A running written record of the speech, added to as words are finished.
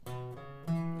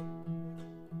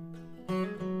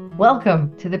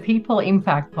Welcome to the People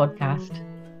Impact Podcast,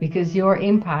 because your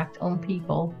impact on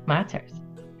people matters.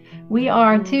 We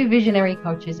are two visionary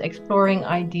coaches exploring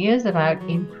ideas about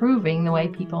improving the way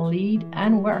people lead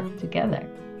and work together,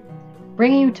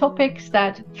 bringing you topics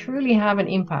that truly have an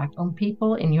impact on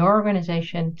people in your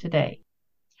organization today.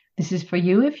 This is for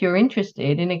you if you're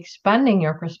interested in expanding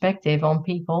your perspective on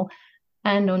people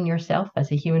and on yourself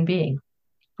as a human being.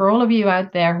 For all of you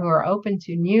out there who are open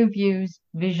to new views,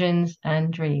 visions,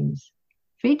 and dreams.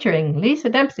 Featuring Lisa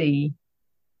Dempsey.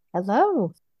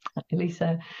 Hello.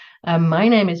 Lisa, my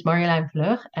name is Marjolein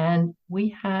Vlug, and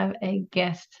we have a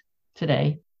guest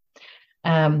today.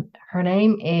 Her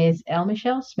name is El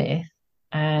Michelle Smith,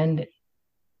 and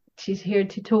she's here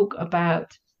to talk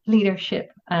about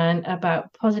leadership and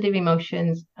about positive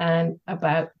emotions and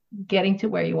about getting to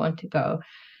where you want to go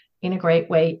in a great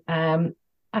way.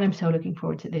 And I'm so looking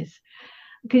forward to this.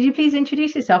 Could you please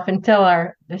introduce yourself and tell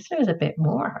our listeners a bit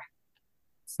more?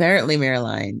 Certainly,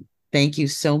 Marilyn. Thank you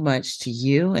so much to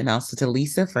you and also to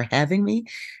Lisa for having me.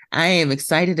 I am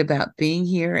excited about being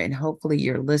here, and hopefully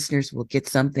your listeners will get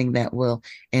something that will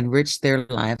enrich their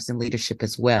lives and leadership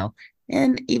as well,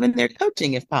 and even their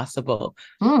coaching if possible.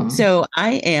 So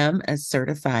I am a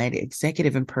certified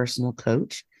executive and personal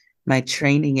coach. My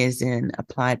training is in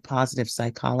applied positive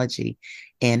psychology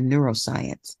and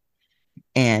neuroscience.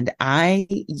 And I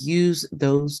use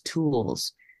those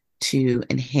tools to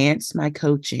enhance my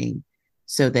coaching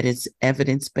so that it's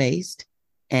evidence-based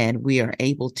and we are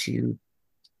able to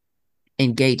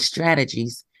engage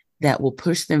strategies that will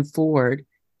push them forward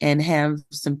and have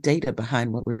some data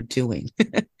behind what we're doing.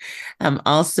 I'm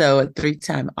also a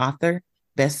 3-time author,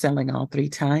 best-selling all 3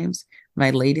 times.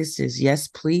 My latest is Yes,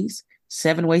 Please,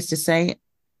 7 Ways to Say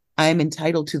I'm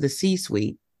Entitled to the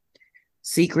C-Suite.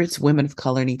 Secrets women of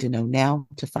color need to know now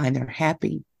to find their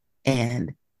happy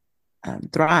and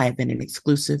thrive in an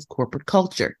exclusive corporate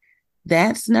culture.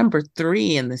 That's number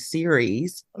 3 in the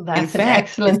series. That's an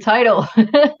excellent title.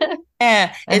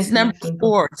 Yeah, it's number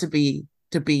 4 to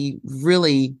be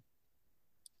really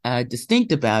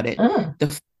distinct about it. The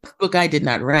first book I did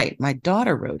not write. My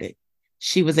daughter wrote it.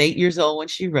 She was 8 years old when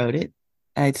she wrote it.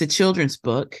 It's a children's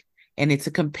book. And it's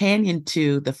a companion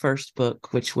to the first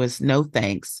book, which was No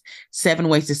Thanks, 7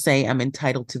 Ways to Say I'm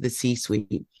Entitled to the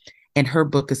C-Suite. And her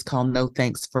book is called No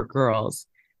Thanks for Girls,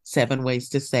 7 Ways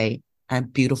to Say I'm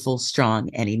Beautiful, Strong,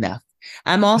 and Enough.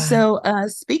 I'm also a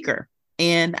speaker,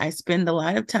 and I spend a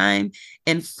lot of time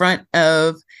in front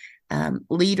of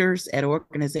leaders at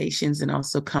organizations and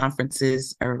also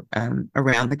conferences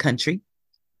around the country.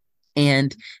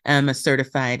 And I'm a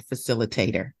certified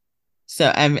facilitator. So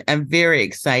I'm very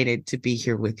excited to be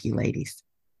here with you, ladies.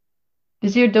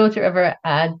 Does your daughter ever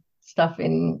add stuff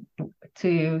in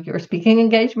to your speaking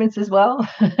engagements as well?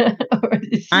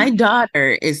 My daughter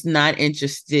is not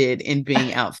interested in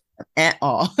being out at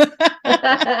all.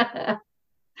 I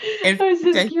was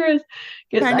just curious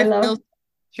because I love.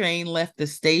 Train left the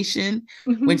station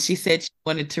when she said she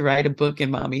wanted to write a book,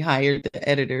 and mommy hired the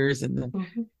editors and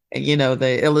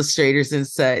the illustrators and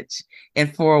such.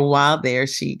 And for a while there,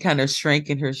 she kind of shrank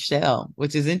in her shell,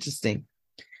 which is interesting.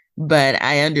 But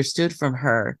I understood from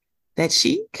her that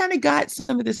she kind of got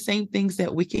some of the same things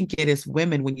that we can get as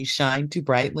women when you shine too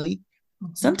brightly.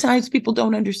 Sometimes people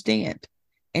don't understand.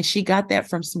 And she got that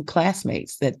from some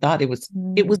classmates that thought it was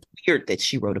weird that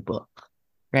she wrote a book,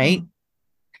 right?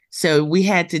 So we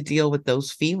had to deal with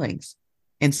those feelings.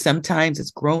 And sometimes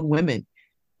as grown women,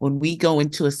 when we go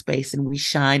into a space and we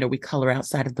shine or we color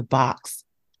outside of the box,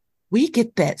 we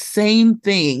get that same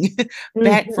thing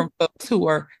back from folks who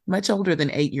are much older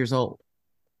than 8 years old.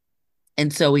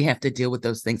 And so we have to deal with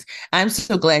those things. I'm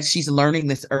so glad she's learning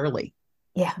this early.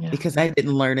 Yeah. Because I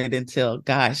didn't learn it until,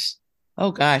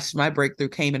 my breakthrough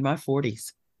came in my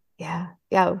 40s. Yeah.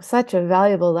 Yeah. Such a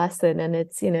valuable lesson. And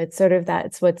it's, it's sort of that,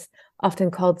 it's what's often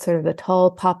called sort of the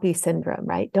tall poppy syndrome,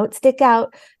 right? Don't stick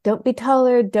out, don't be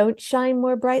taller, don't shine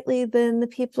more brightly than the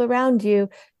people around you.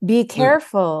 Be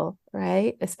careful,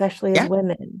 right? Especially as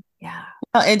women. Yeah.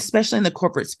 Well, and especially in the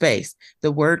corporate space,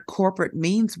 the word corporate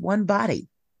means one body.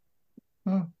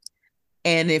 And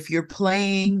if you're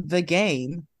playing the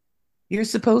game, you're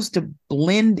supposed to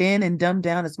blend in and dumb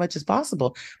down as much as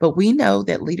possible. But we know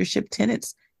that leadership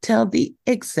tenets tell the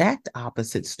exact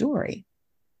opposite story.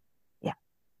 Yeah.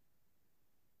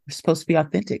 We're supposed to be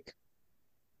authentic.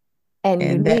 And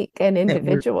unique and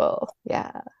individual.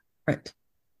 Yeah.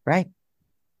 Right.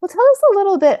 Well, tell us a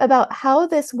little bit about how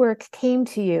this work came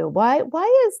to you.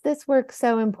 Why is this work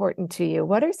so important to you?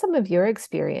 What are some of your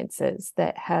experiences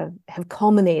that have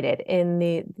culminated in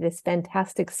this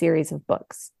fantastic series of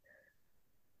books?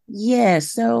 Yeah.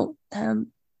 So,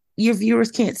 your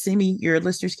viewers can't see me, your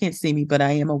listeners can't see me, but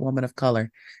I am a woman of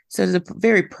color. So it's a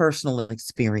very personal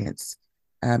experience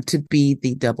to be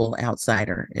the double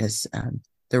outsider, as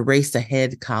the Race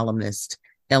Ahead columnist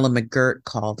Ella McGirt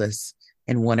called us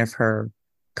in one of her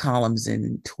columns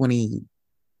in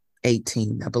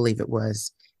 2018, I believe it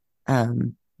was.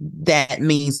 That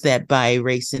means that by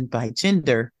race and by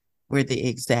gender, we're the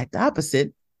exact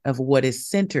opposite of what is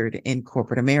centered in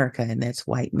corporate America, and that's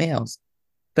white males.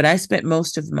 But I spent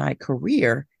most of my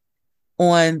career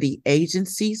on the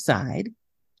agency side,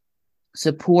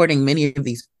 supporting many of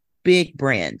these big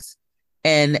brands.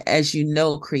 And as you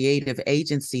know, creative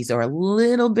agencies are a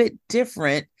little bit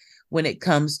different when it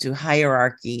comes to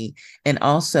hierarchy and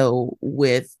also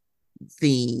with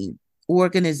the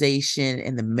organization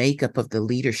and the makeup of the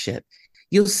leadership.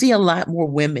 You'll see a lot more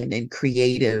women in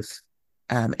creative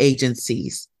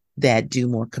agencies that do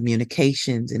more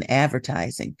communications and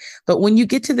advertising. But when you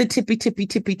get to the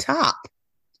tippy top,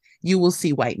 you will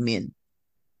see white men.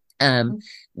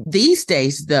 These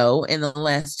days, though, in the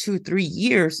last 2 or 3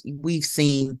 years, we've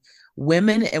seen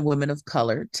women and women of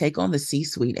color take on the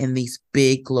C-suite in these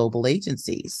big global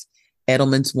agencies.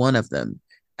 Edelman's one of them.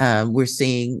 We're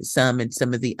seeing some in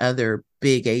some of the other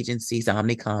big agencies,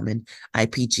 Omnicom and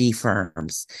IPG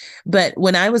firms. But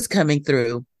when I was coming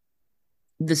through,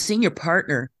 the senior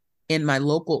partner in my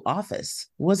local office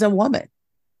was a woman.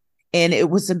 And it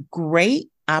was a great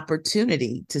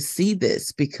opportunity to see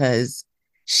this because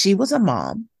she was a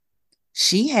mom.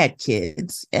 She had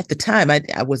kids. At the time,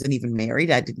 I wasn't even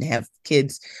married. I didn't have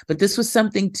kids, but this was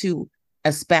something to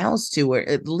espouse to, or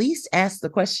at least ask the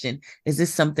question, is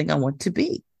this something I want to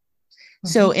be?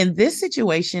 So in this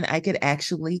situation, I could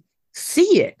actually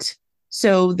see it.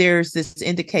 So there's this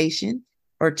indication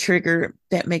or trigger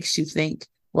that makes you think,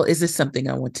 well, is this something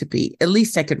I want to be? At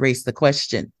least I could raise the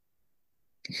question.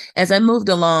 As I moved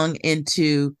along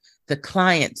into the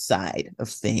client side of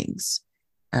things,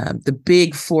 the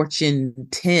big Fortune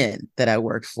 10 that I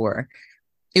worked for,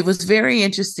 it was very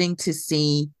interesting to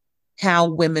see how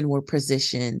women were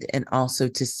positioned and also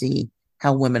to see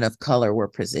how women of color were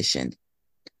positioned.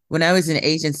 When I was in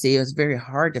agency, it was very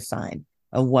hard to find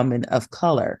a woman of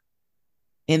color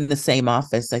in the same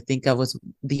office. I think I was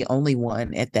the only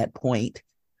one at that point,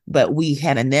 but we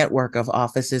had a network of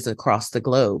offices across the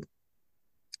globe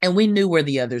and we knew where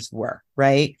the others were,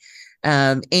 right?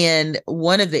 And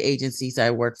one of the agencies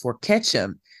I worked for,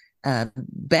 Ketchum,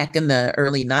 back in the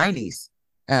early 90s,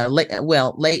 late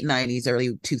 90s, early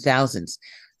 2000s,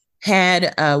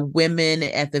 had women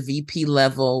at the VP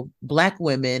level, Black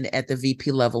women at the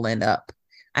VP level and up.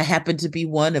 I happened to be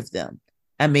one of them.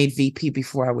 I made VP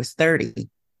before I was 30.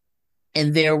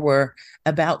 And there were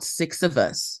about 6 of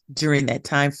us during that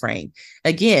time frame.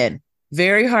 Again,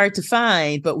 very hard to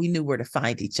find, but we knew where to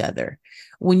find each other.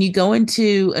 When you go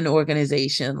into an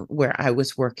organization where I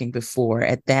was working before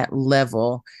at that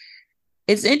level,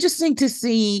 it's interesting to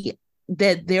see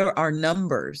that there are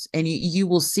numbers, and you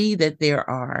will see that there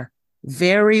are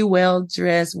very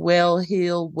well-dressed,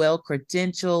 well-heeled,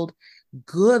 well-credentialed,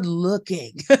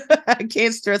 good-looking, I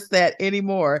can't stress that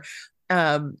anymore,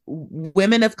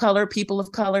 women of color, people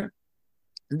of color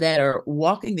that are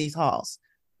walking these halls,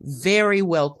 very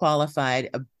well qualified,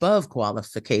 above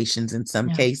qualifications in some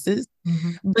cases,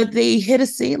 but they hit a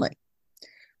ceiling.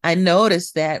 I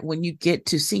noticed that when you get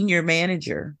to senior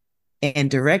manager and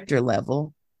director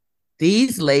level,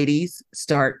 these ladies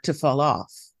start to fall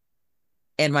off.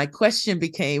 And my question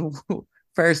became,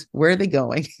 first, where are they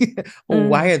going?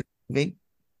 Why are they leaving?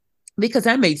 Because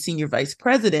I made senior vice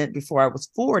president before I was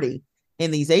 40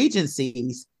 in these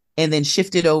agencies, and then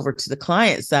shifted over to the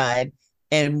client side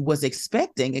and was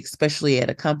expecting, especially at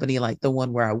a company like the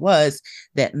one where I was,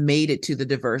 that made it to the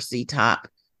diversity top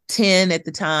 10 at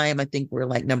the time. I think we're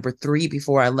like number 3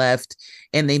 before I left,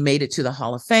 and they made it to the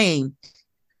Hall of Fame.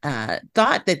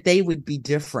 Thought that they would be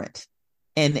different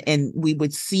and we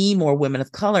would see more women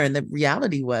of color. And the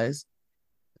reality was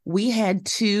we had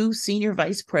 2 senior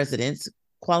vice presidents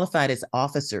qualified as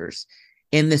officers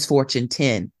in this Fortune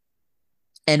 10.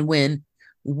 And when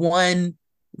one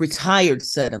retired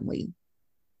suddenly,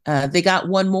 they got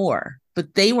one more,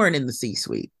 but they weren't in the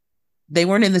C-suite. They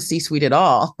weren't in the C-suite at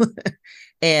all.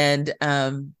 And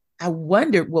I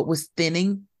wondered what was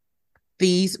thinning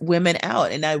these women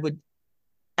out. And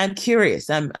I'm curious.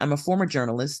 I'm a former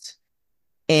journalist,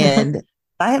 and if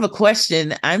I have a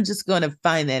question, I'm just going to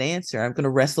find that answer. I'm going to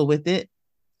wrestle with it.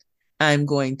 I'm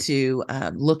going to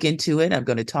look into it. I'm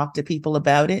going to talk to people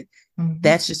about it.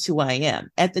 That's just who I am.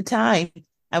 At the time,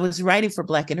 I was writing for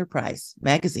Black Enterprise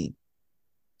magazine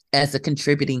as a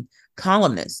contributing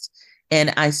columnist,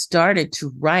 and I started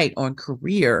to write on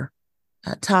career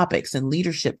topics and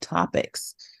leadership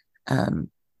topics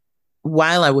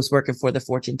while I was working for the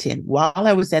Fortune 10. While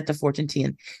I was at the Fortune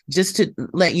 10, just to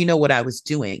let you know what I was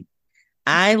doing,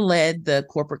 I led the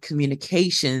corporate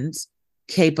communications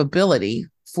capability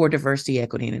for diversity,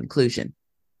 equity, and inclusion.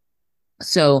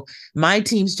 So my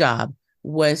team's job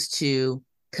was to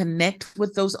connect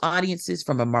with those audiences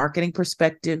from a marketing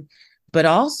perspective, but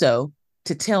also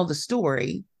to tell the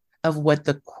story of what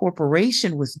the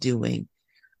corporation was doing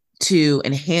to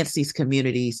enhance these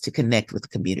communities, to connect with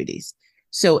communities.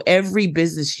 So every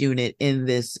business unit in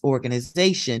this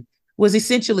organization was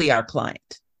essentially our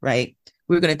client, right?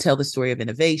 We were going to tell the story of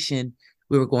innovation.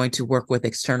 We were going to work with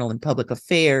external and public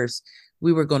affairs.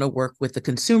 We were going to work with the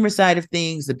consumer side of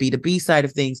things, the B2B side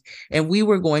of things, and we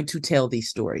were going to tell these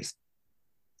stories.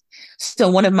 So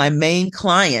one of my main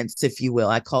clients, if you will,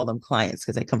 I call them clients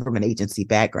because I come from an agency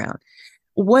background,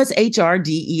 was HR,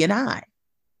 DE&I.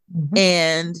 Mm-hmm.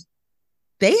 And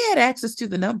they had access to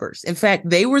the numbers. In fact,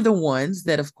 they were the ones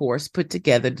that, of course, put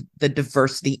together the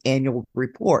diversity annual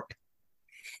report.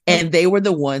 And they were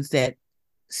the ones that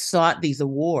sought these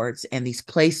awards and these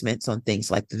placements on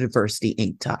things like the Diversity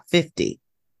Inc. Top 50.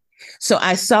 So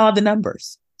I saw the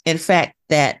numbers. In fact,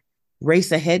 that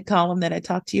Race Ahead column that I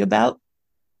talked to you about,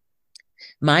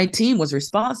 my team was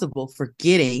responsible for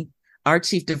getting our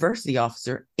chief diversity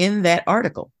officer in that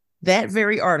article, that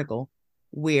very article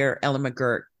where Ellen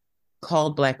McGurk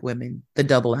called Black women the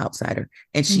double outsider.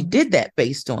 And she did that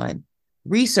based on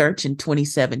research in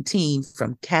 2017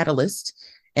 from Catalyst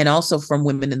and also from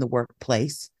Women in the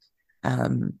Workplace,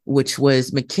 which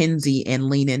was McKinsey and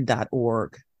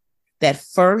leanin.org, that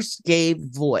first gave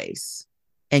voice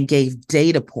and gave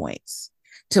data points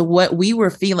to what we were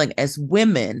feeling as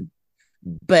women,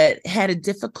 but had a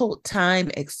difficult time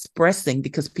expressing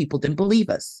because people didn't believe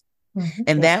us. Mm-hmm.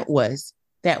 And that was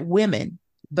that women,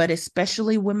 but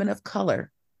especially women of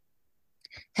color,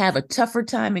 have a tougher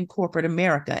time in corporate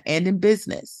America and in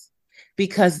business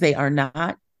because they are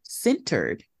not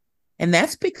centered. And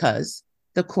that's because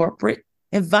the corporate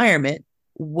environment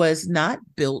was not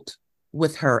built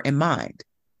with her in mind.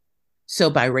 So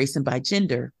by race and by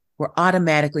gender, we're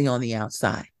automatically on the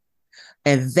outside.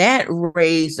 And that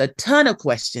raised a ton of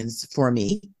questions for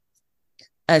me,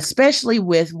 especially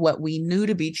with what we knew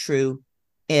to be true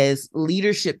as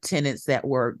leadership tenets that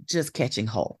were just catching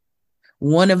hold.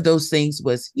 One of those things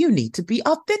was you need to be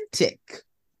authentic.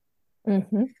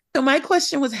 Mm-hmm. So my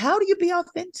question was, how do you be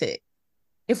authentic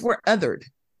if we're othered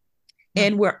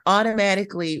and we're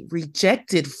automatically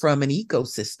rejected from an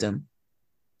ecosystem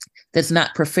that's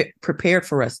not prepared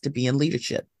for us to be in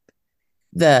leadership?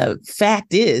 The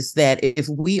fact is that if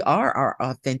we are our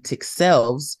authentic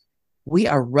selves, we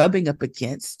are rubbing up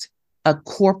against a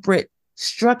corporate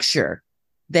structure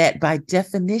that by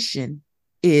definition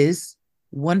is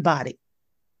one body.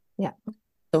 Yeah.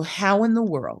 So how in the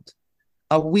world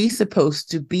are we supposed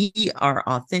to be our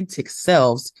authentic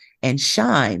selves and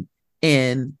shine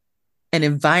in an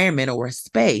environment or a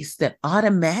space that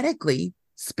automatically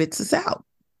spits us out?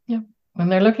 Yeah. When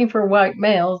they're looking for white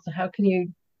males, how can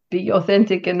you be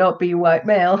authentic and not be a white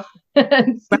male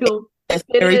and still That's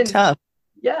very tough.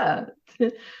 Yeah.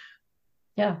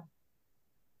 Yeah.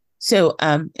 So,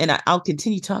 and I'll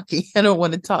continue talking. I don't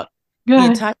want to talk the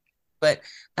entire, but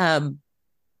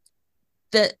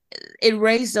it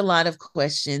raised a lot of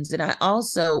questions. And I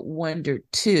also wondered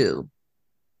too,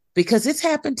 because it's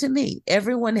happened to me.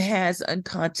 Everyone has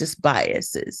unconscious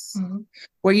biases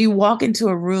where you walk into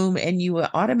a room and you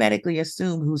automatically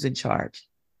assume who's in charge.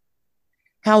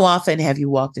 How often have you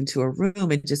walked into a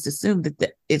room and just assumed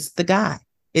that it's the guy,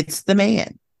 it's the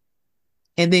man?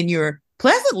 And then you're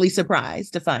pleasantly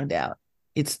surprised to find out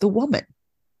it's the woman.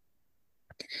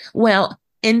 Well,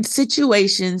 in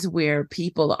situations where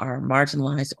people are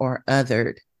marginalized or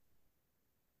othered,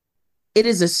 it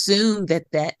is assumed that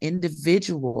that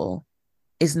individual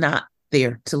is not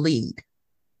there to lead.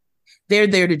 They're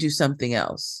there to do something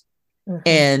else. Mm-hmm.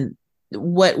 And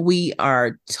what we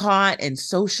are taught and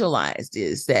socialized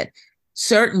is that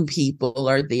certain people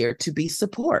are there to be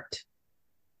support.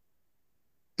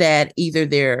 That either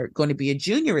they're going to be a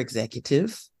junior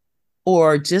executive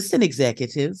or just an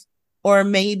executive, or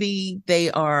maybe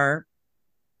they are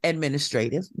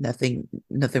administrative. Nothing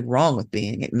wrong with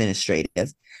being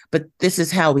administrative, but this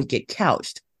is how we get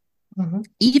couched. Mm-hmm.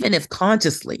 Even if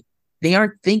consciously they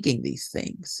aren't thinking these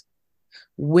things.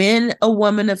 When a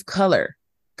woman of color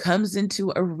comes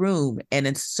into a room and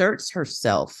inserts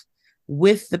herself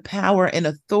with the power and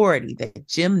authority that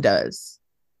Jim does,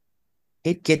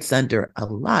 it gets under a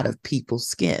lot of people's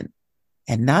skin,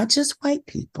 and not just white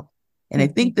people. And I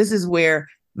think this is where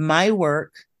my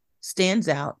work stands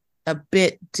out a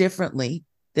bit differently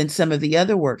than some of the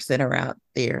other works that are out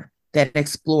there that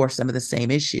explore some of the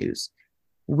same issues.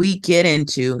 We get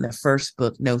into in the first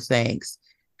book, No Thanks,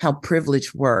 how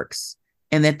privilege works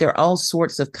and that there are all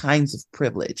sorts of kinds of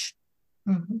privilege.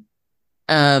 Mm-hmm.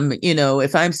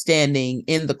 If I'm standing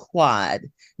in the quad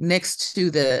next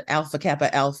to the Alpha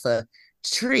Kappa Alpha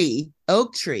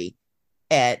oak tree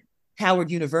at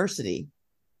Howard University,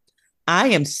 I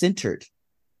am centered.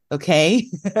 Okay.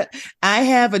 I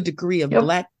have a degree of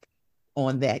Black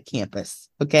on that campus.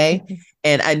 Okay. Mm-hmm.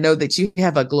 And I know that you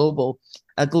have a global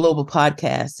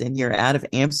podcast and you're out of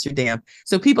Amsterdam.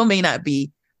 So people may not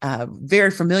be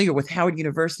very familiar with Howard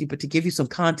University, but to give you some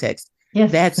context,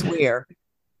 that's where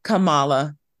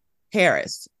Kamala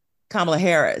Harris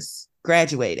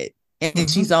graduated. And mm-hmm.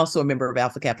 she's also a member of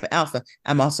Alpha Kappa Alpha.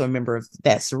 I'm also a member of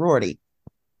that sorority.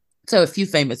 So a few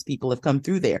famous people have come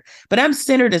through there, but I'm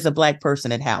centered as a Black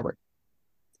person at Howard.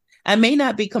 I may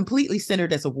not be completely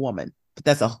centered as a woman, but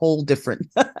that's a whole different,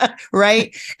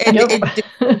 right? And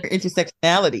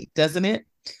intersectionality, doesn't it?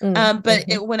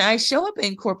 Mm-hmm. When I show up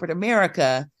in corporate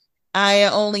America, I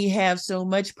only have so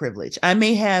much privilege. I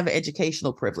may have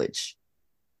educational privilege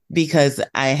because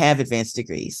I have advanced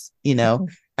degrees,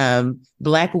 Mm-hmm.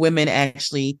 Black women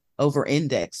actually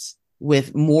over-index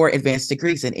with more advanced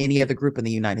degrees than any other group in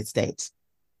the United States.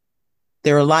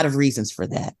 There are a lot of reasons for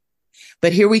that.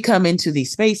 But here we come into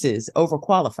these spaces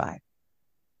overqualified.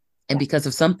 And because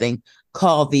of something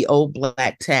called the old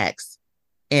Black tax,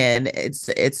 and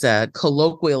it's a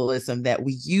colloquialism that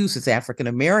we use as African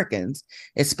Americans,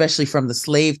 especially from the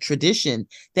slave tradition,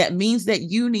 that means that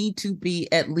you need to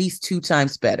be at least 2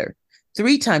 times better,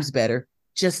 3 times better,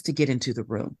 just to get into the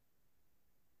room.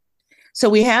 So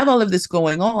we have all of this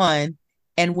going on.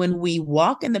 And when we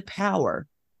walk in the power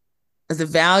of the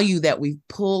value that we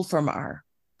pull from our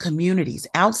communities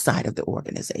outside of the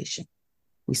organization,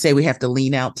 we say we have to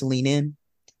lean out to lean in.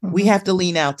 Mm-hmm. We have to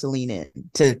lean out to lean in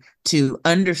to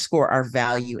underscore our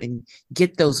value and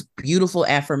get those beautiful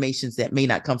affirmations that may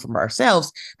not come from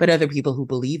ourselves, but other people who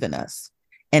believe in us.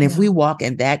 And if we walk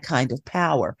in that kind of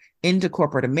power into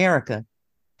corporate America,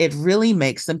 it really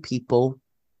makes some people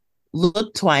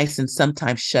look twice and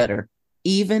sometimes shudder,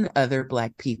 even other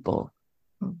Black people,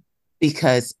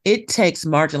 because it takes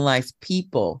marginalized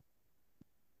people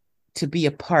to be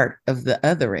a part of the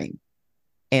othering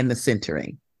and the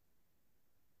centering.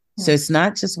 So it's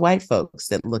not just white folks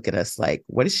that look at us like,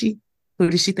 who does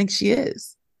she think she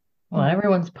is? Well,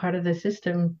 everyone's part of the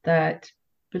system that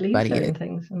believes certain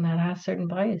things and that has certain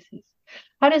biases.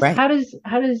 How does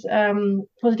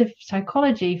positive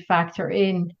psychology factor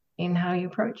in how you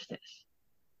approach this?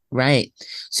 Right.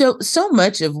 So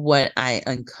much of what I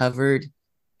uncovered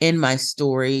in my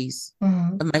stories,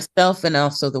 mm-hmm. of myself and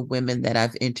also the women that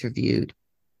I've interviewed,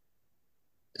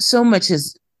 so much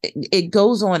it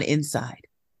goes on inside.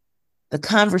 The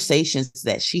conversations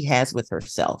that she has with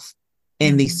herself in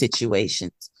mm-hmm. these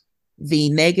situations, the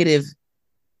negative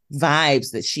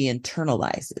vibes that she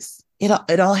internalizes,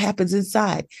 it all happens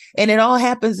inside. And it all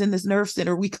happens in this nerve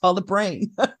center we call the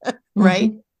brain,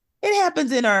 right? Mm-hmm. It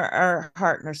happens in our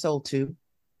heart and our soul too.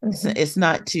 Mm-hmm. It's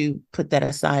not to put that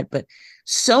aside, but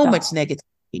so much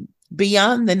negativity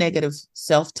beyond the negative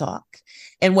self-talk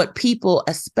and what people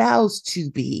espouse to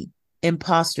be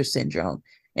imposter syndrome.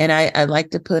 And I like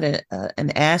to put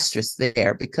an asterisk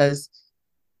there because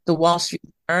the Wall Street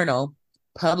Journal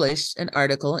published an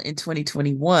article in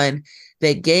 2021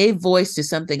 that gave voice to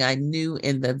something I knew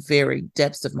in the very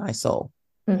depths of my soul.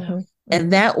 Mm-hmm.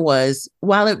 And that was,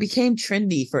 while it became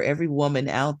trendy for every woman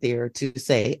out there to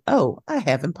say, oh, I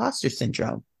have imposter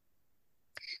syndrome,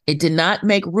 it did not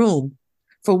make room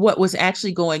for what was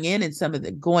actually going on in some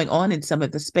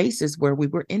of the spaces where we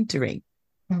were entering.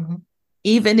 Mm-hmm.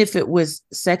 Even if it was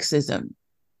sexism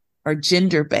or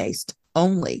gender-based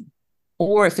only,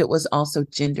 or if it was also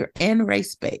gender and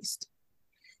race-based.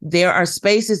 There are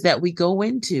spaces that we go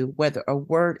into, whether a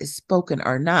word is spoken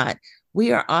or not,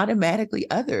 we are automatically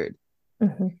othered.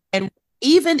 Mm-hmm. And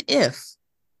even if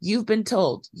you've been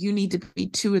told you need to be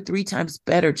 2 or 3 times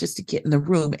better just to get in the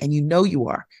room, and you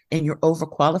are, and you're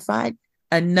overqualified,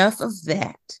 enough of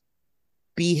that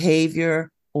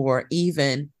behavior or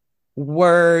even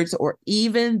words or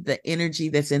even the energy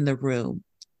that's in the room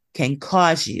can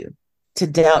cause you to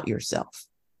doubt yourself.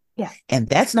 Yeah. And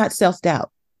that's not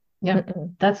self-doubt. Yeah.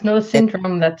 That's not a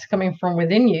syndrome that's coming from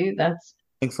within you. That's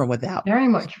from without. Very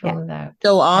much from without.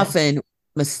 So often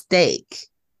mistake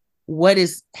what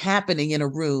is happening in a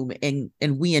room and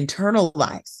we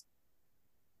internalize.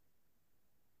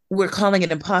 We're calling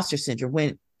it imposter syndrome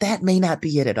when that may not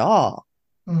be it at all.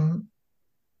 Mm-hmm.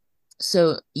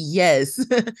 So yes.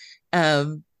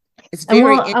 It's And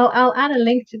very, I'll add a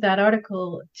link to that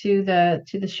article to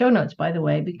the show notes, by the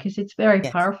way, because it's very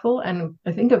yes. powerful. And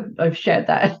I think I've shared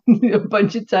that a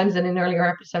bunch of times and in earlier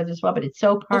episodes as well. But it's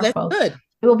so Oh, that's powerful. good.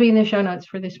 It will be in the show notes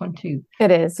for this one too.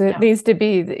 It is. So it Yeah. needs to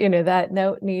be, that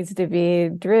note needs to be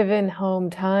driven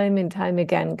home time and time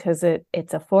again, because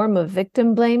it's a form of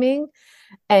victim blaming,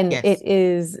 and Yes. it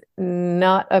is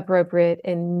not appropriate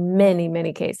in many,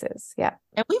 many cases. Yeah.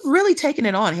 And we've really taken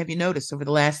it on. Have you noticed over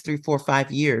the last 3, 4,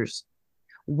 5 years,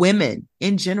 women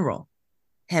in general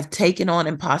have taken on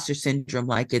imposter syndrome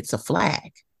like it's a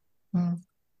flag. Mm.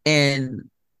 And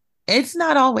it's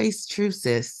not always true,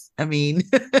 sis. I mean,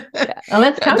 And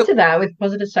let's counter that with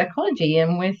positive psychology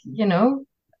and with,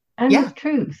 and yeah. with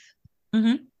truth.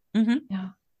 Mm-hmm. Mm-hmm. Yeah.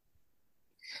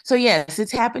 So yes,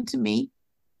 it's happened to me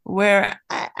where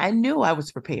I knew I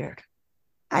was prepared.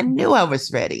 I knew I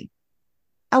was ready.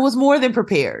 I was more than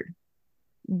prepared.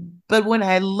 But when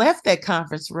I left that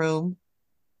conference room,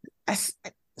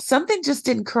 something just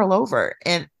didn't curl over.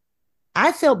 And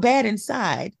I felt bad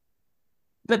inside.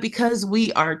 But because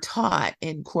we are taught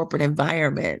in corporate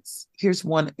environments, here's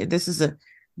one. This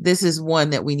is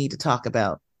one that we need to talk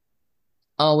about.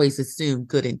 Always assume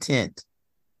good intent.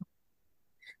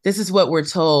 This is what we're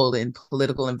told in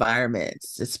political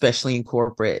environments, especially in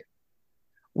corporate.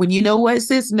 When you know what,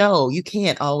 sis, no, you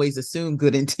can't always assume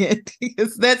good intent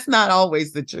because that's not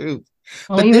always the truth.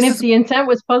 Well, But even this if is, the intent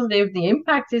was positive, the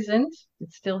impact isn't.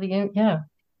 It's still yeah.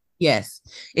 yes,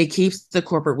 it keeps the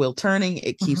corporate wheel turning.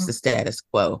 It keeps the status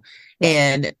quo.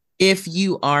 And if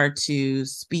you are to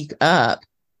speak up,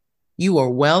 you are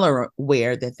well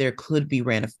aware that there could be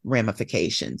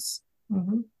ramifications.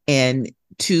 And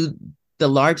to the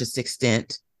largest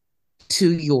extent,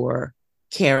 to your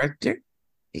character.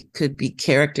 It could be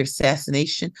character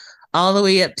assassination, all the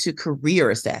way up to career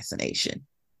assassination.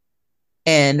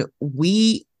 And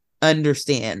we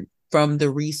understand from the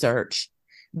research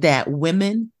that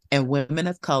women and women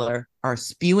of color are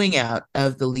spewing out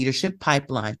of the leadership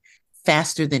pipeline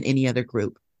faster than any other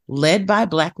group, led by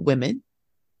Black women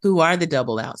who are the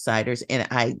double outsiders. And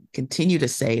I continue to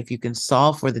say, if you can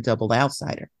solve for the double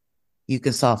outsider, you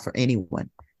can solve for anyone,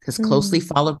 because closely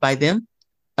followed by them,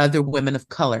 other women of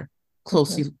color,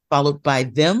 closely followed by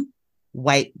them,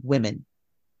 white women.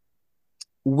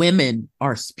 Women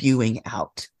are spewing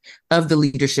out of the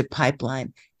leadership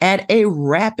pipeline at a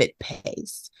rapid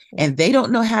pace, and they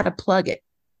don't know how to plug it.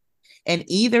 And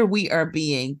either we are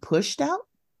being pushed out,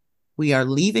 we are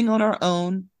leaving on our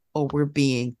own, or we're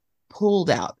being pulled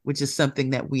out, which is something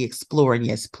that we explore in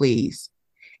Yes, Please.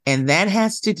 And that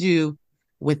has to do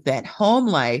with that home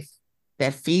life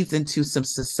that feeds into some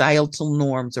societal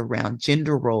norms around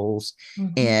gender roles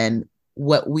and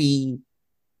what we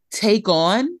take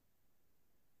on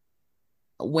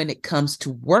when it comes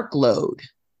to workload,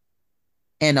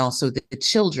 and also the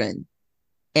children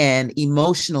and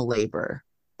emotional labor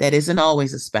that isn't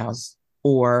always a spouse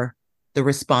or the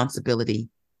responsibility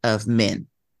of men.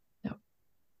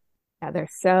 Yeah,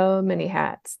 there's so many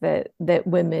hats that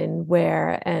women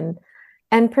wear, and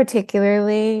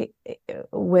particularly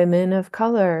women of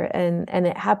color, and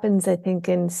it happens, I think,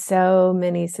 in so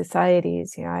many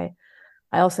societies. I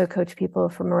also coach people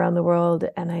from around the world,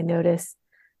 and I notice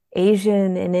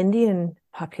Asian and Indian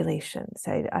populations.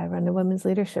 I run a women's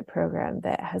leadership program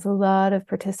that has a lot of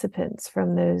participants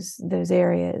from those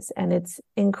areas, and it's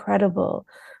incredible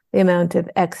the amount of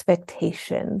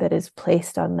expectation that is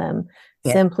placed on them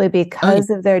simply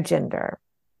because of their gender,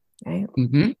 right?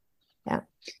 Yeah.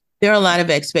 There are a lot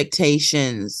of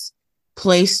expectations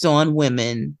placed on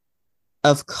women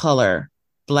of color,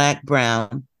 Black,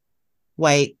 brown,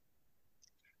 white,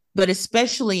 but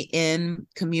especially in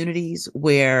communities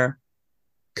where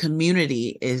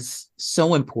community is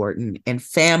so important and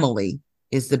family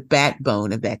is the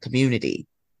backbone of that community.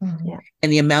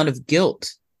 And the amount of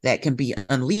guilt that can be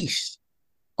unleashed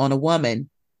on a woman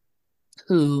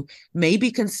who may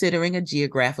be considering a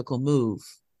geographical move.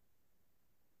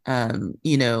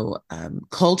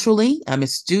 Culturally, I'm a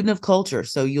student of culture,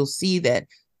 so you'll see that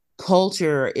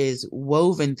culture is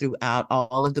woven throughout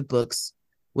all of the books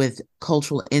with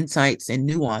cultural insights and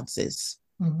nuances.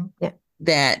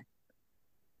 That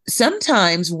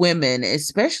sometimes women,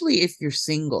 especially if you're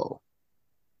single,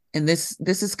 and this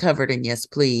is covered in Yes,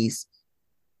 Please,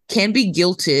 can be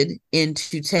guilted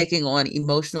into taking on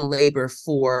emotional labor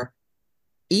for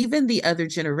even the other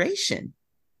generation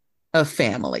of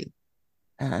family.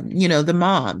 The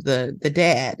mom, the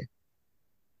dad.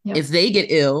 If they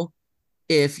get ill,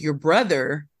 if your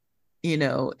brother,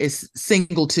 is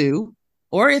single too,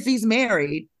 or if he's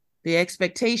married, the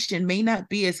expectation may not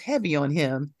be as heavy on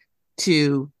him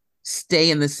to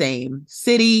stay in the same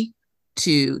city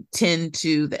to tend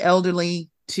to the elderly,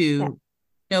 to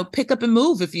pick up and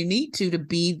move if you need to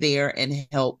be there and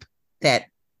help that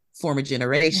former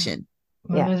generation.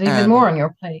 Well, there's even more on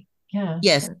your plate.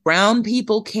 Yes, brown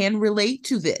people can relate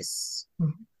to this,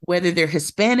 whether they're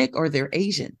Hispanic or they're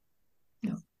Asian.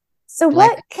 So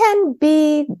what can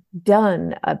be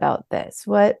done about this?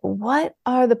 What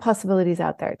are the possibilities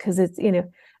out there? Because it's, at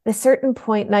a certain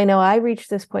point, and I know I reached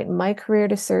this point in my career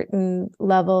at a certain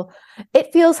level,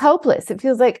 it feels hopeless. It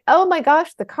feels like, oh my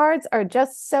gosh, the cards are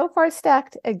just so far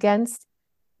stacked against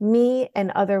me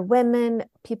and other women,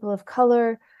 people of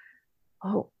color.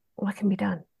 Oh, what can be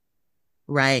done?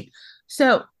 Right.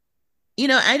 So,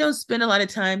 I don't spend a lot of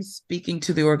time speaking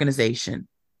to the organization.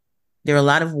 There are a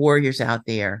lot of warriors out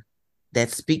there that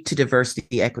speak to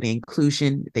diversity, equity,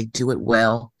 inclusion. They do it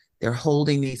well. They're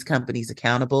holding these companies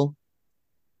accountable.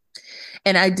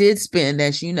 And I did spend,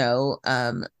 as you know,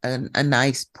 a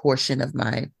nice portion of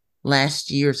my last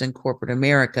years in corporate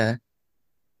America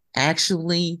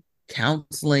actually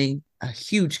counseling a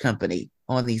huge company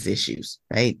on these issues,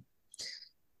 right?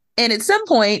 And at some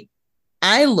point,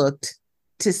 I looked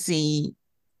to see,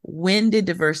 when did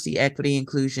diversity, equity,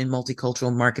 inclusion,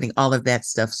 multicultural marketing, all of that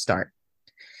stuff start?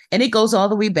 And it goes all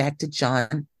the way back to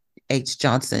John H.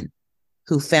 Johnson,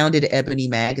 who founded Ebony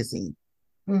Magazine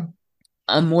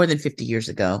more than 50 years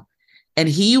ago. And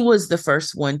he was the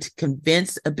first one to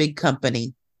convince a big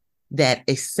company that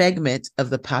a segment of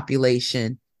the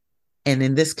population, and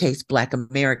in this case, Black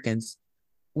Americans,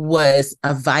 was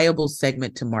a viable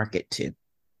segment to market to.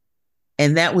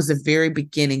 And that was the very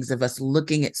beginnings of us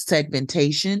looking at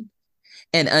segmentation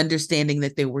and understanding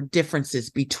that there were differences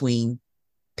between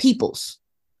peoples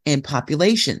and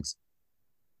populations.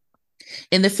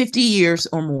 In the 50 years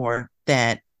or more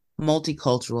that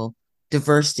multicultural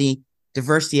diversity,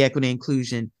 equity,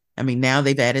 inclusion, I mean, now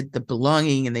they've added the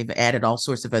belonging and they've added all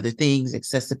sorts of other things,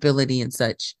 accessibility and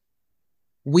such.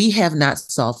 We have not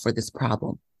solved for this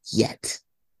problem yet.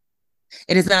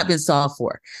 It has not been solved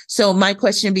for. So my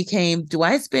question became, do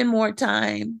I spend more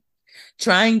time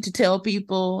trying to tell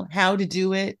people how to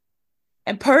do it?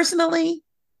 And personally,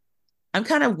 I'm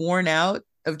kind of worn out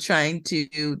of trying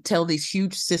to tell these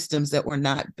huge systems that were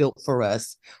not built for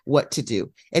us what to do.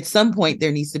 At some point,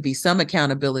 there needs to be some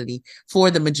accountability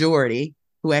for the majority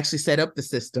who actually set up the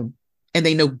system, and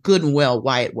they know good and well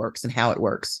why it works and how it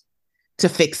works to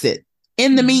fix it.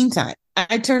 In the meantime,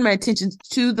 I turn my attention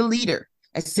to the leader.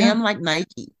 I say, I'm like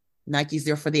Nike. Nike's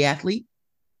there for the athlete.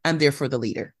 I'm there for the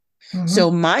leader. So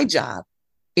my job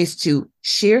is to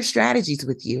share strategies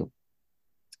with you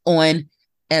on,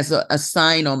 as a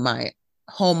sign on my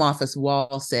home office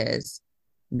wall says,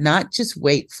 not just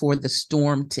wait for the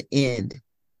storm to end,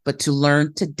 but to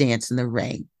learn to dance in the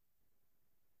rain.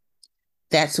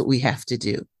 That's what we have to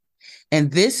do.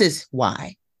 And this is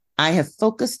why I have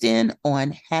focused in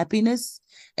on happiness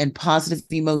and positive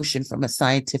emotion from a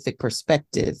scientific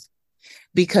perspective,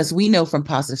 because we know from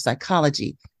positive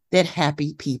psychology that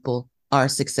happy people are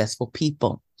successful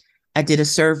people. I did a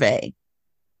survey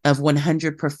of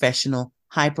 100 professional,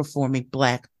 high-performing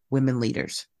Black women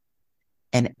leaders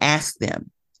and asked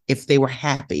them if they were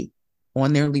happy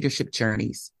on their leadership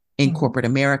journeys in corporate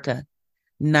America.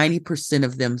 90%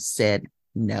 of them said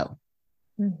no.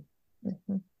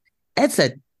 That's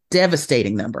a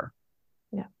devastating number.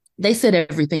 They said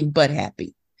everything but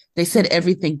happy. They said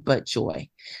everything but joy.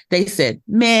 They said,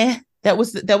 meh, that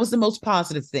was the most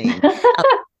positive thing.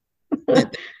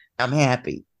 I'm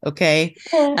happy. Okay.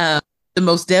 The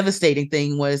most devastating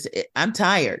thing was, I'm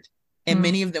tired. And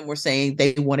many of them were saying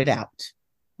they wanted out.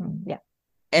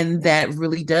 And that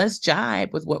really does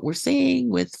jibe with what we're seeing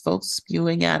with folks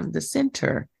spewing out of the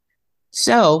center.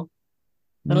 So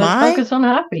let's focus on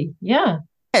happy.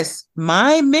 Yes,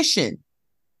 my mission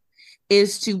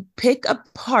is to pick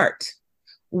apart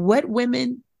what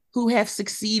women who have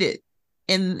succeeded,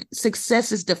 and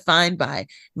success is defined by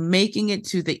making it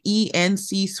to the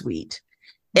ENC suite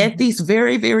at these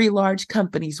very, very large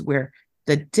companies where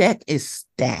the deck is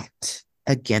stacked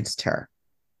against her,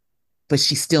 but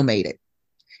she still made it.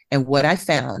 And what I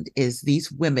found is these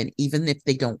women, even if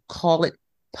they don't call it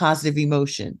positive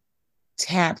emotion,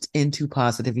 tapped into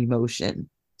positive emotion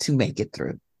to make it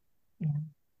through.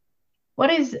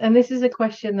 And this is a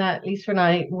question that Lisa and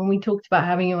I, when we talked about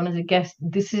having you on as a guest,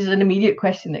 this is an immediate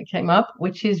question that came up,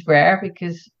 which is rare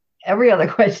because every other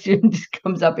question just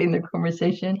comes up in the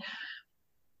conversation.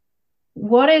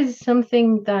 What is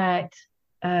something that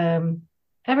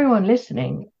everyone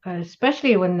listening,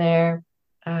 especially when they're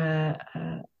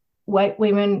white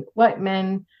women, white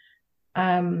men,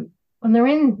 when they're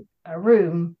in a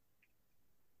room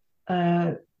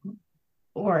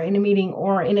or in a meeting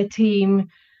or in a team,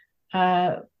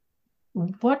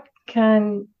 what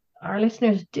can our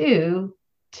listeners do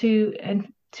to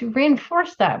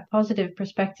reinforce that positive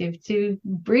perspective, to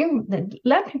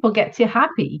let people get to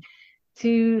happy,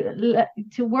 to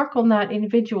work on that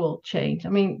individual change? I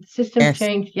mean, system Yes.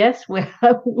 change, yes,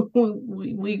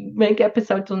 we make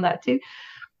episodes on that too,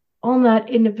 on that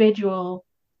individual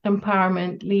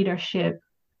empowerment, leadership,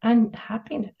 and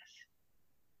happiness.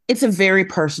 It's a very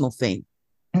personal thing.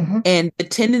 Mm-hmm. And the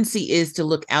tendency is to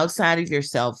look outside of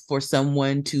yourself for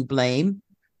someone to blame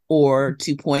or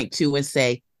to point to and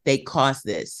say, they caused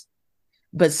this.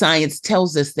 But science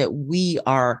tells us that we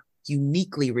are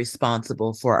uniquely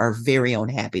responsible for our very own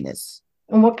happiness.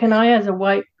 And what can I, as a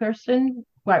white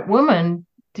woman,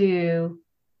 do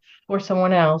for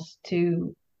someone else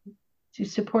to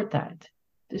support that,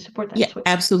 Yeah, switch?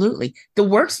 absolutely. The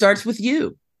work starts with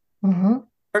you. Mm-hmm.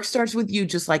 Work starts with you,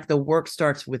 just like the work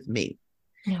starts with me.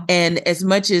 Yeah. And as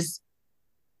much as,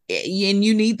 and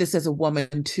you need this as a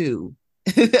woman too,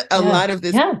 a lot of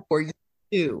this for you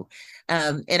too.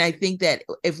 And I think that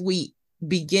if we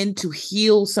begin to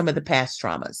heal some of the past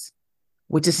traumas,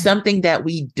 which is something that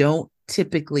we don't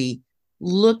typically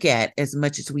look at as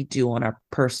much as we do on our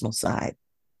personal side,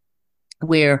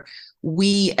 where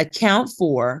we account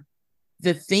for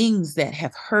the things that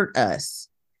have hurt us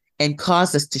and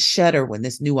caused us to shudder when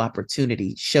this new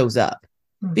opportunity shows up.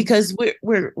 Mm-hmm. Because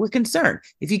we're concerned.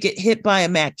 If you get hit by a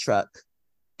Mack truck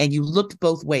and you looked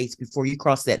both ways before you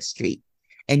crossed that street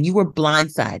and you were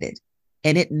blindsided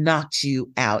and it knocked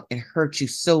you out and hurt you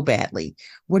so badly,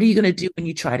 what are you going to do when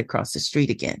you try to cross the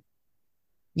street again?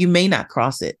 You may not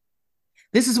cross it.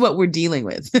 This is what we're dealing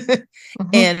with. Mm-hmm.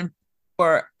 And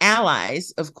for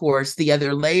allies, of course, the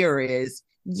other layer is,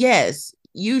 yes,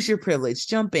 use your privilege,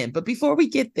 jump in. But before we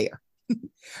get there,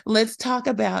 let's talk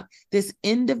about this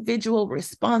individual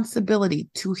responsibility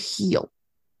to heal.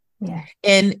 Yeah.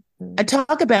 And I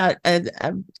talk about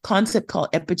a concept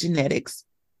called epigenetics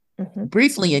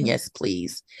briefly, and yes,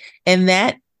 please. And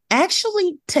that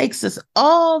actually takes us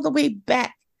all the way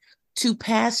back to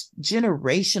past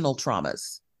generational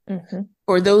traumas.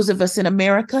 For those of us in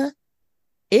America,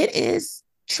 it is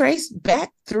traced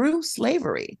back through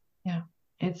slavery. Yeah.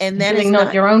 It's and that is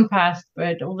not your own past,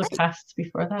 but all the pasts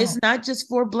before that. It's not just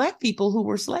for Black people who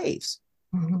were slaves.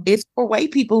 It's for white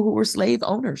people who were slave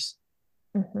owners.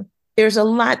 There's a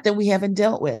lot that we haven't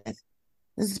dealt with.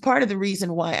 This is part of the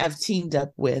reason why I've teamed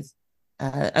up with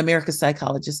America's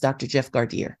psychologist, Dr. Jeff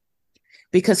Gardier,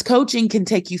 because coaching can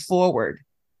take you forward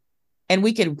and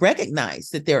we can recognize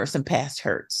that there are some past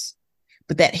hurts,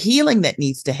 but that healing that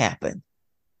needs to happen,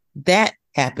 that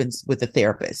happens with a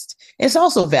therapist. It's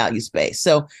also values-based.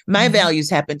 So my values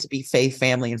happen to be faith,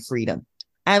 family, and freedom.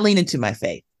 I lean into my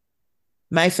faith.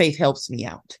 My faith helps me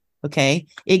out. Okay.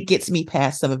 It gets me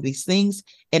past some of these things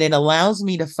and it allows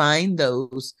me to find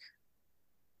those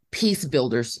peace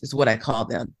builders, is what I call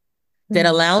them, that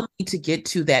allow me to get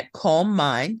to that calm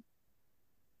mind.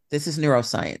 This is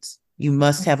neuroscience. You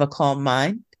must have a calm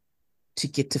mind to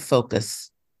get to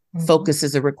focus. Focus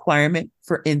is a requirement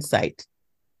for insight.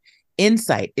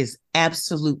 Insight is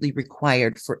absolutely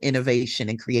required for innovation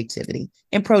and creativity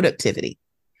and productivity.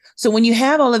 So when you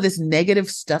have all of this negative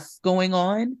stuff going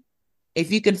on,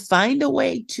 if you can find a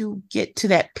way to get to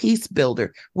that peace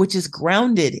builder, which is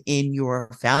grounded in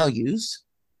your values,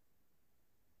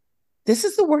 this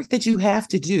is the work that you have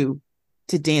to do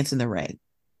to dance in the rain.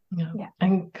 Yeah.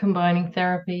 And combining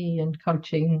therapy and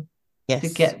coaching to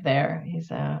get there is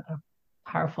a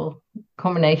powerful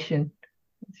combination.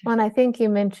 Well, and I think you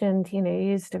mentioned, you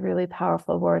used a really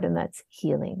powerful word, and that's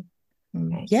healing.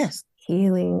 Right? Yes.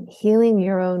 Healing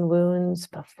your own wounds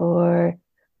before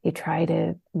you try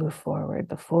to move forward,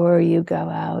 before you go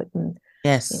out and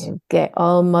get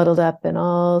all muddled up in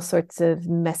all sorts of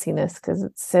messiness, because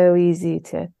it's so easy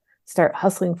to start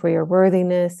hustling for your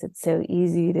worthiness. It's so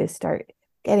easy to start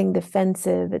getting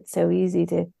defensive. It's so easy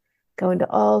to go into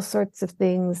all sorts of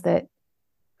things that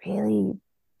really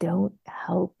don't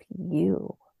help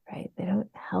you, right? They don't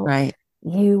help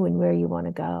you and where you want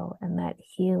to go. And that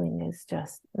healing is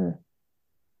just,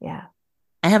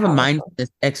 I have a mindfulness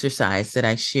exercise that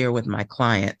I share with my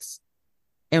clients.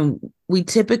 And we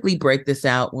typically break this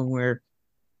out when we're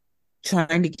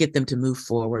trying to get them to move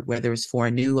forward, whether it's for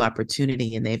a new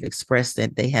opportunity and they've expressed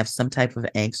that they have some type of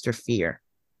angst or fear.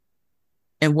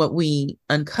 And what we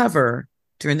uncover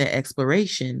during the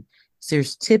exploration is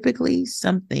there's typically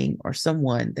something or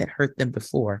someone that hurt them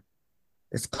before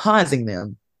that's causing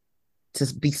them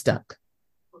to be stuck.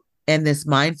 And this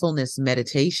mindfulness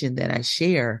meditation that I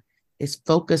share is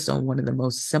focused on one of the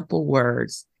most simple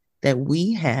words that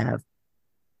we have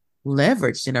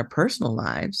leveraged in our personal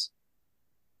lives,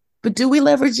 But do we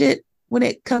leverage it when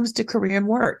it comes to career and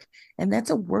work? And that's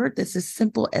a word that's as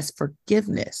simple as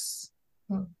forgiveness.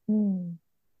 Mm.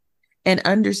 And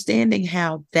understanding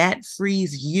how that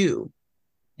frees you.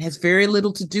 It has very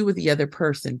little to do with the other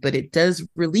person, but it does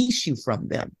release you from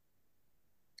them.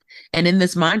 And in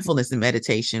this mindfulness and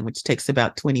meditation, which takes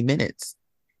about 20 minutes,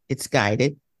 it's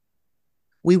guided.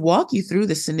 We walk you through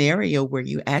the scenario where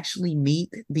you actually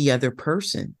meet the other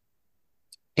person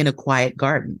in a quiet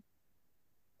garden.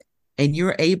 And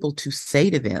you're able to say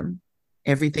to them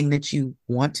everything that you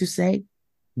want to say,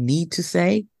 need to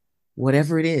say,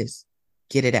 whatever it is,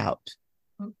 get it out.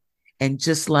 And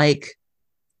just like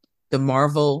the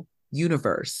Marvel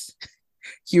universe,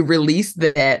 you release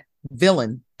that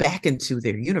villain back into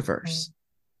their universe.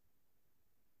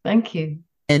 Thank you.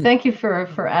 And thank you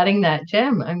for adding that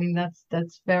gem. I mean,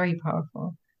 that's very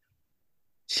powerful.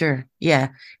 Sure. Yeah.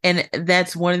 And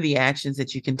that's one of the actions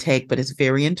that you can take, but it's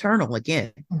very internal.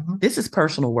 Again, this is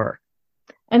personal work.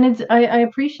 And I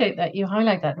appreciate that you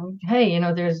highlight that. Hey,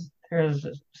 there's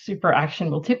super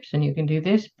actionable tips and you can do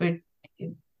this, but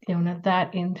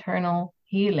that internal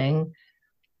healing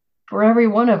for every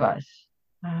one of us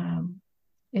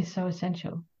is so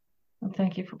essential. And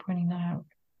thank you for pointing that out.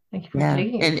 Thank you for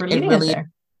leading really us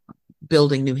there.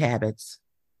 Building new habits.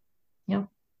 Yeah.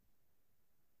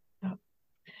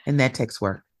 And that takes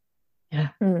work. Yeah.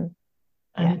 And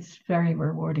it's very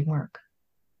rewarding work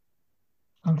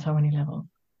on so many levels.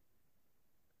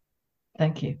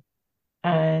 Thank you.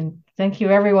 And thank you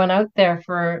everyone out there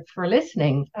for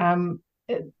listening.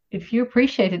 If you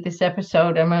appreciated this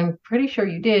episode, and I'm pretty sure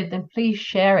you did, then please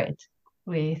share it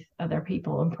with other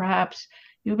people. And perhaps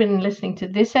you've been listening to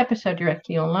this episode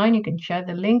directly online. You can share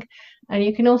the link, and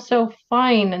you can also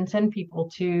find and send people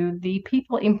to the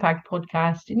People Impact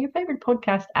podcast in your favorite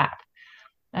podcast app.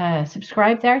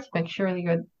 Subscribe there to make sure that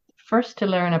you're first to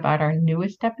learn about our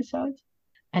newest episodes.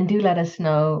 And do let us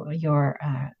know your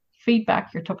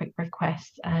feedback, your topic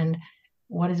requests, and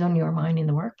what is on your mind in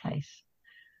the workplace.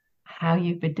 How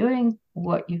you've been doing,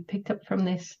 what you've picked up from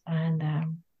this, and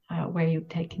where you've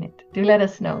taken it. Do let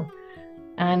us know.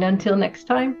 And until next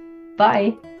time,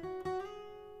 bye.